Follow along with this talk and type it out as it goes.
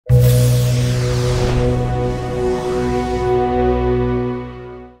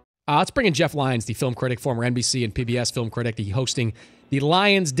Let's bring in Jeff Lyons, the film critic, former NBC and PBS film critic, hosting the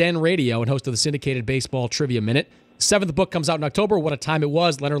Lyons Den Radio and host of the syndicated Baseball Trivia Minute. Seventh book comes out in October. What a Time It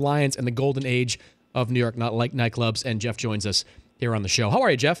Was, Leonard Lyons and the Golden Age of New York nightclubs. And Jeff joins us here on the show. How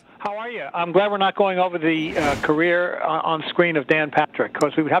are you, Jeff? How are you? I'm glad we're not going over the career on screen of Dan Patrick,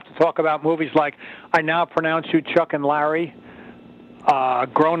 because we would have to talk about movies like I Now Pronounce You Chuck and Larry,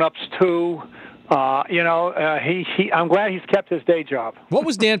 Grown Ups 2. I'm glad he's kept his day job. What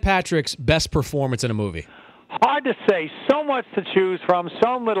was Dan Patrick's best performance in a movie? Hard to say. So much to choose from.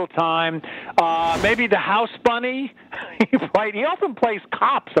 So little time. Maybe The House Bunny. He often plays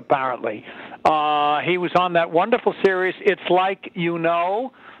cops, apparently. He was on that wonderful series, It's Like You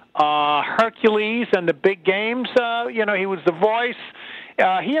Know, Hercules and the Big Games. He was the voice.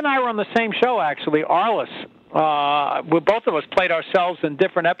 He and I were on the same show, actually, Arliss. Both of us played ourselves in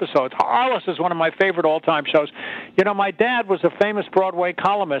different episodes. Arliss is one of my favorite all-time shows. My dad was a famous Broadway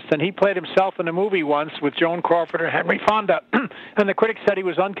columnist, and he played himself in a movie once with Joan Crawford and Henry Fonda, and the critics said he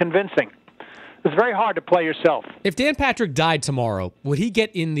was unconvincing. It's very hard to play yourself. If Dan Patrick died tomorrow, would he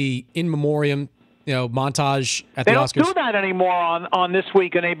get in the in memoriam montage at the Oscars? They don't do that anymore on This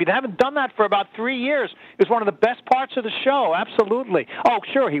Week in AB. They haven't done that for about 3 years. It was one of the best parts of the show, absolutely. Oh,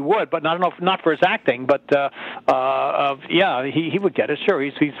 sure, he would, but I don't know, not for his acting, but he would get it. Sure,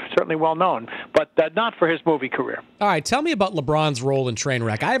 he's certainly well known, but not for his movie career. All right, tell me about LeBron's role in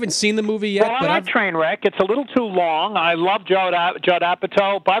Trainwreck. I haven't seen the movie yet. Well, I like Trainwreck. It's a little too long. I love Judd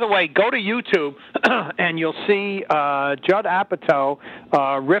Apatow. By the way, go to YouTube and you'll see Judd Apatow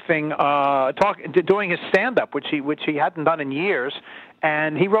riffing, doing his stand-up, which he hadn't done in years.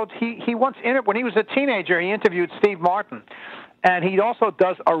 And he once when he was a teenager, he interviewed Steve Martin. And he also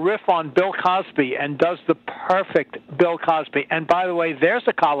does a riff on Bill Cosby and does the perfect Bill Cosby. And by the way, there's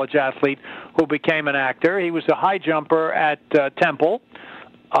a college athlete who became an actor. He was a high jumper at Temple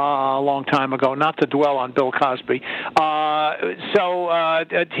a long time ago, not to dwell on Bill Cosby. LeBron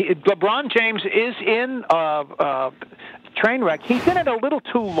James is in Trainwreck. He's in it a little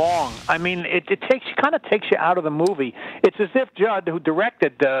too long. I mean, it kind of takes you out of the movie. It's as if Judd, who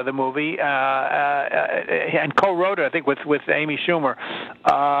directed the movie and co-wrote it, I think, with Amy Schumer,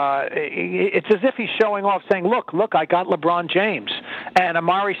 it's as if he's showing off, saying, "Look, I got LeBron James and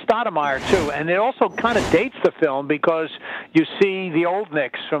Amari Stoudemire too." And it also kind of dates the film because you see the old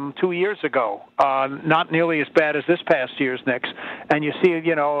Knicks from 2 years ago, not nearly as bad as this past year's Knicks, and you see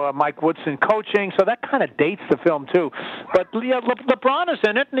Mike Woodson coaching, so that kind of dates the film too. But LeBron is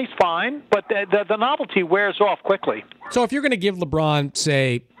in it, and he's fine, but the novelty wears off quickly. So if you're going to give LeBron,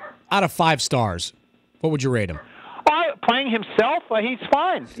 say, out of 5 stars, what would you rate him? Playing himself, he's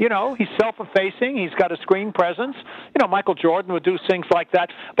fine. He's self-effacing. He's got a screen presence. Michael Jordan would do things like that.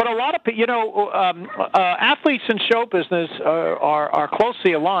 But a lot of athletes in show business are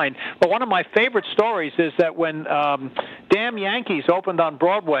closely aligned. But one of my favorite stories is that when Damn Yankees opened on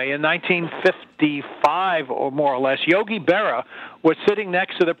Broadway in 1955 or more or less, Yogi Berra was sitting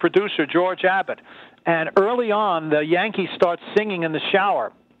next to the producer, George Abbott. And early on, the Yankees start singing in the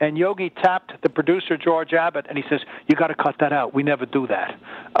shower. And Yogi tapped the producer, George Abbott, and he says, "You got to cut that out. We never do that."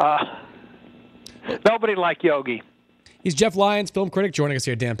 Nobody like Yogi. He's Jeff Lyons, film critic, joining us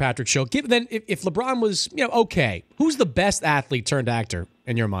here at Dan Patrick Show. Then, if LeBron was, okay, who's the best athlete turned actor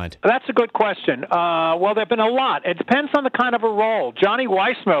in your mind? That's a good question. Well, there have been a lot. It depends on the kind of a role. Johnny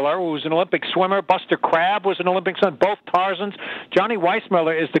Weissmuller, who was an Olympic swimmer, Buster Crabbe was an Olympic swimmer, both Tarzans. Johnny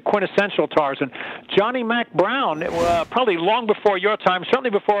Weissmuller is the quintessential Tarzan. Johnny Mac Brown, probably long before your time,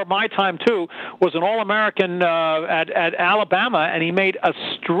 certainly before my time too, was an All-American at Alabama, and he made a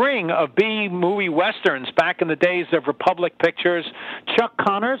string of B-movie westerns back in the days of Republic Pictures. Chuck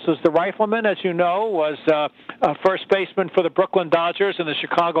Connors was the rifleman, as you know, was a first baseman for the Brooklyn Dodgers and the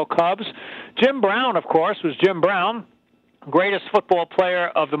Chicago Cubs. Jim Brown, of course, was Jim Brown. Greatest football player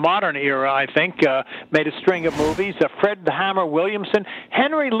of the modern era, I think, made a string of movies. Fred the Hammer Williamson.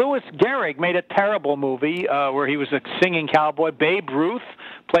 Henry Louis Gehrig made a terrible movie where he was a singing cowboy. Babe Ruth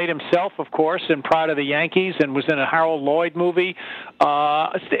played himself, of course, in Pride of the Yankees and was in a Harold Lloyd movie.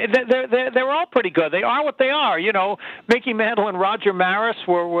 They're all pretty good. They are what they are. Mickey Mantle and Roger Maris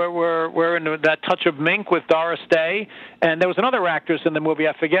were in that Touch of Mink with Doris Day. And there was another actress in the movie,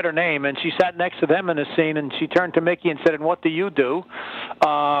 I forget her name, and she sat next to them in a scene, and she turned to Mickey and said, "And what do you do?"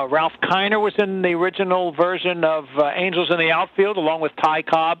 Ralph Kiner was in the original version of Angels in the Outfield, along with Ty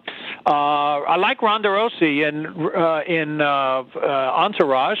Cobb. I like Ronda Rousey in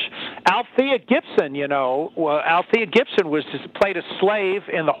Entourage. Althea Gibson, Althea Gibson played a slave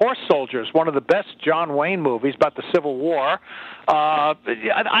in The Horse Soldiers, one of the best John Wayne movies about the Civil War.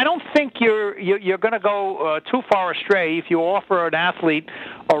 I don't think you're going to go too far astray if you offer an athlete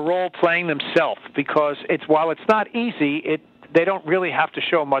a role playing themselves, because while it's not easy, they don't really have to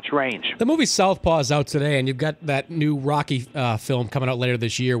show much range. The movie Southpaw is out today, and you've got that new Rocky film coming out later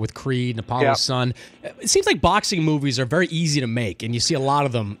this year with Creed and Apollo's son. It seems like boxing movies are very easy to make, and you see a lot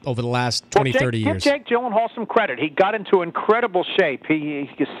of them over the last 20, 30 years. Give Jake Gyllenhaal some credit. He got into incredible shape. He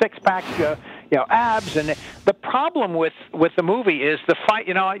six-pack, abs. And the problem with the movie is the fight.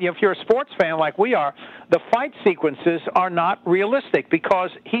 If you're a sports fan like we are, the fight sequences are not realistic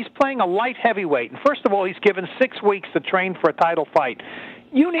because he's playing a light heavyweight. And first of all, he's given 6 weeks to train for a title fight.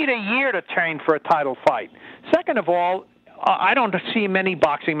 You need a year to train for a title fight. Second of all, I don't see many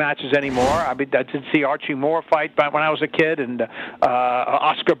boxing matches anymore. I did see Archie Moore fight back when I was a kid, and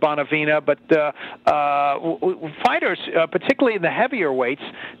Oscar Bonavina. But fighters, particularly in the heavier weights,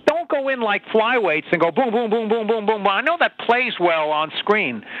 don't go in like flyweights and go boom, boom, boom, boom, boom, boom. I know that plays well on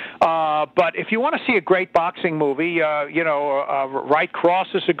screen, but if you want to see a great boxing movie, Right Cross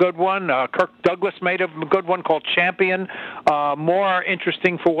is a good one. Kirk Douglas made a good one called Champion, more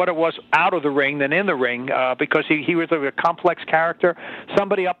interesting for what it was out of the ring than in the ring, because he was a complex character.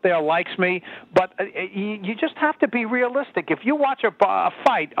 Somebody up there likes me, but you just have to be realistic. If you watch a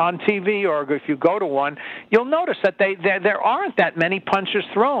fight on TV or if you go to one, you'll notice that there aren't that many punches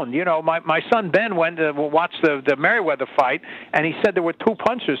thrown. My son Ben went to watch the Merriweather fight, and he said there were 2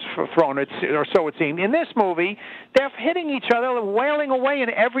 punches thrown, or so it seemed. In this movie, they're hitting each other, wailing away in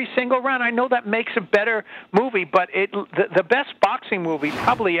every single round. I know that makes a better movie, but the best boxing movie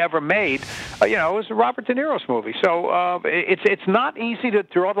probably ever made, was Robert De Niro's movie. So it's not easy to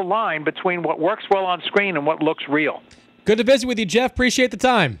draw the line between what works well on screen and what looks real. Good to visit with you, Jeff. Appreciate the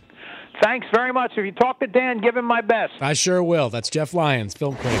time. Thanks very much. If you talk to Dan, give him my best. I sure will. That's Jeff Lyons,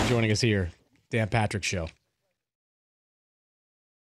 film critic, joining us here. Dan Patrick Show.